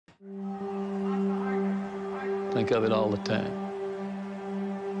think of it all the time.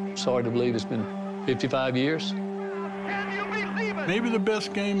 Sorry to believe it's been 55 years. Maybe the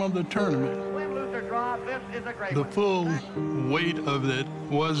best game of the tournament. The full weight of it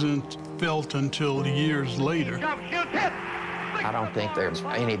wasn't felt until years later. I don't think there's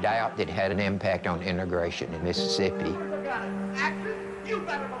any doubt that it had an impact on integration in Mississippi.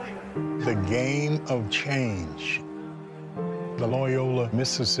 The game of change. The Loyola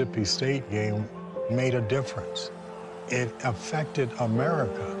Mississippi State game made a difference. It affected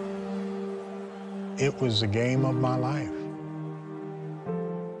America. It was the game of my life.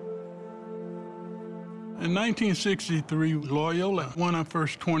 In 1963, Loyola won our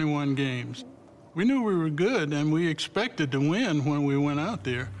first 21 games. We knew we were good, and we expected to win when we went out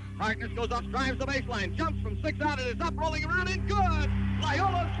there. Harkness goes up, drives the baseline, jumps from 6 out, and is up, rolling around, and good!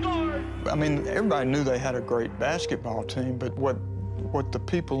 Loyola scores! I mean, everybody knew they had a great basketball team, but what the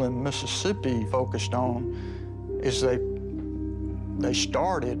people in Mississippi focused on is they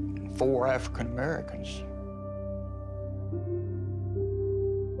started 4 African Americans.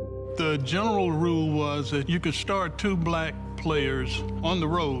 The general rule was that you could start 2 black players on the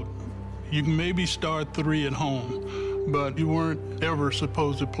road. You can maybe start 3 at home, but you weren't ever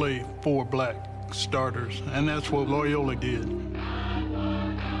supposed to play 4 black starters, and that's what Loyola did.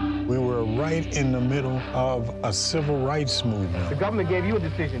 We were right in the middle of a civil rights movement. The government gave you a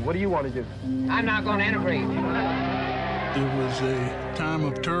decision. What do you want to do? I'm not going to integrate. It was a time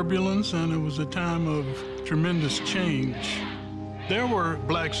of turbulence, and it was a time of tremendous change. There were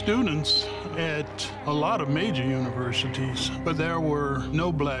black students at a lot of major universities, but there were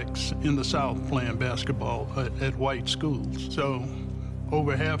no blacks in the South playing basketball at white schools. So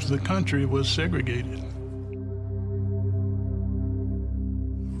over half the country was segregated.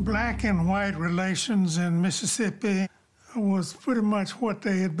 Black and white relations in Mississippi was pretty much what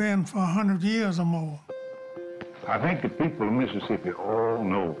they had been for 100 years or more. I think the people of Mississippi all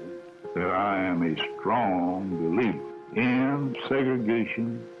know that I am a strong believer in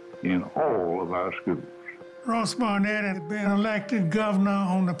segregation in all of our schools. Ross Barnett had been elected governor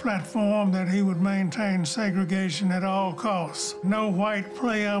on the platform that he would maintain segregation at all costs. No white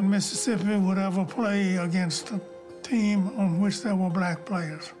player in Mississippi would ever play against a team on which there were black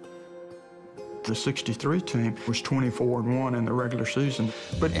players. The 63 team was 24-1 in the regular season.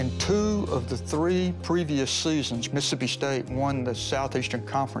 But in 2 of the 3 previous seasons, Mississippi State won the Southeastern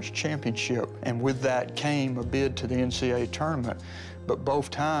Conference Championship, and with that came a bid to the NCAA tournament. But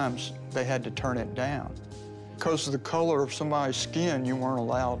both times, they had to turn it down. Because of the color of somebody's skin, you weren't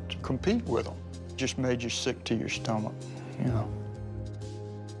allowed to compete with them. It just made you sick to your stomach, you know.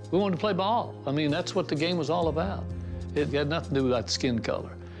 We wanted to play ball. I mean, that's what the game was all about. It had nothing to do with that skin color.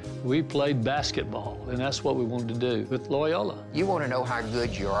 We played basketball, and that's what we wanted to do with Loyola. You want to know how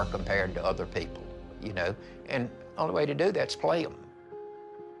good you are compared to other people, you know, and the only way to do that's play them.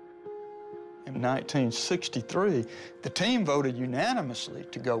 In 1963, the team voted unanimously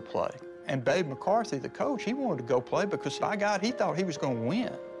to go play. And Babe McCarthy, the coach, he wanted to go play because, by God, he thought he was going to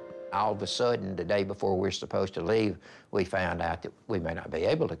win. All of a sudden, the day before we were supposed to leave, we found out that we may not be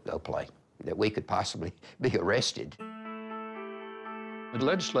able to go play, that we could possibly be arrested. The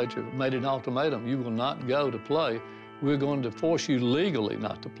legislature made an ultimatum. You will not go to play. We're going to force you legally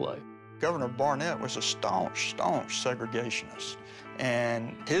not to play. Governor Barnett was a staunch segregationist.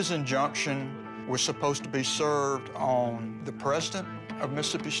 And his injunction was supposed to be served on the president of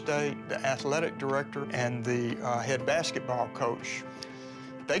Mississippi State, the athletic director, and the head basketball coach.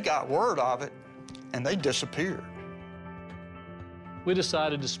 They got word of it, and they disappeared. We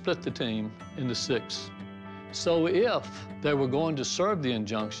decided to split the team into 6. So if they were going to serve the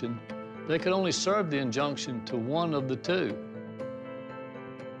injunction, they could only serve the injunction to one of the 2.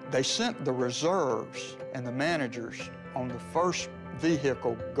 They sent the reserves and the managers on the first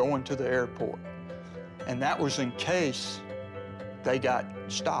vehicle going to the airport. And that was in case they got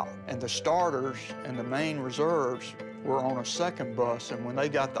stopped. And the starters and the main reserves were on a second bus, and when they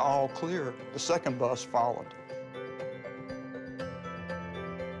got the all clear, the second bus followed.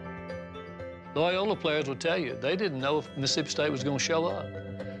 Loyola players will tell you, they didn't know if Mississippi State was going to show up,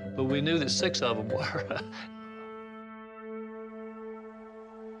 but we knew that 6 of them were.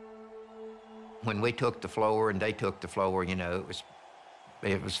 When we took the floor and they took the floor, you know,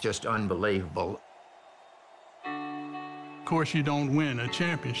 it was just unbelievable. Of course, you don't win a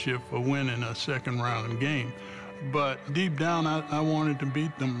championship for winning a second-round game, but deep down, I wanted to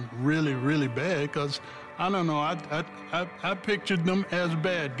beat them really, really bad because, I don't know, I pictured them as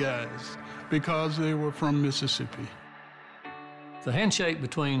bad guys because they were from Mississippi. The handshake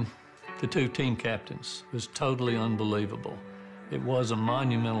between the 2 team captains was totally unbelievable. It was a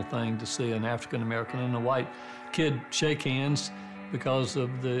monumental thing to see an African American and a white kid shake hands because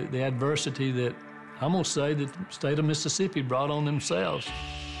of the adversity that I'm gonna say that the state of Mississippi brought on themselves.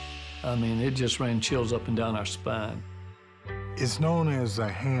 I mean, it just ran chills up and down our spine. It's known as a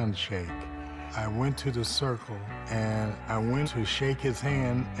handshake. I went to the circle and I went to shake his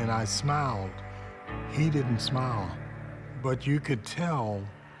hand and I smiled. He didn't smile, but you could tell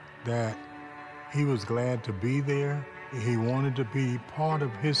that he was glad to be there. He wanted to be part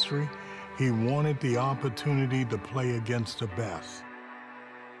of history. He wanted the opportunity to play against the best.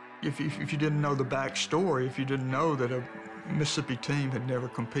 If you didn't know the backstory, if you didn't know that a Mississippi team had never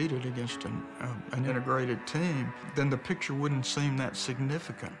competed against an integrated team, then the picture wouldn't seem that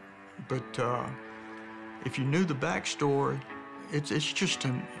significant. But if you knew the backstory, it's just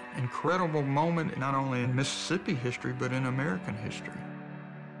an incredible moment, not only in Mississippi history, but in American history.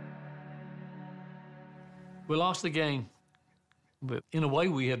 We lost the game, but in a way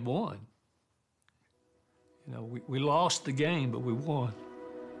we had won. You know, we lost the game, but we won.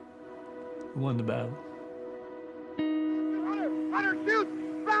 We won the battle. Hunter shoots!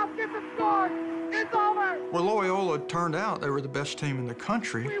 Ralph gets a score! It's over! Well, Loyola turned out they were the best team in the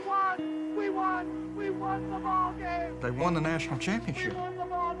country. We won! We won! We won the ball game! They won the national championship. We won the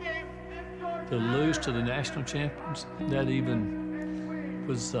ball game! To lose to the national champions, that even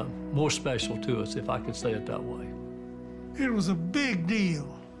was more special to us, if I could say it that way. It was a big deal.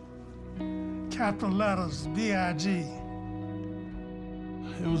 Capital letters, B.I.G.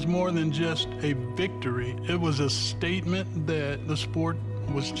 It was more than just a victory. It was a statement that the sport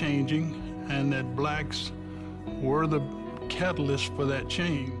was changing and that blacks were the catalyst for that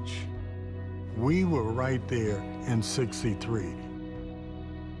change. We were right there in '63.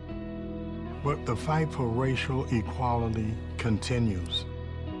 But the fight for racial equality continues.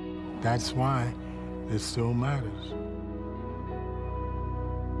 That's why it still matters.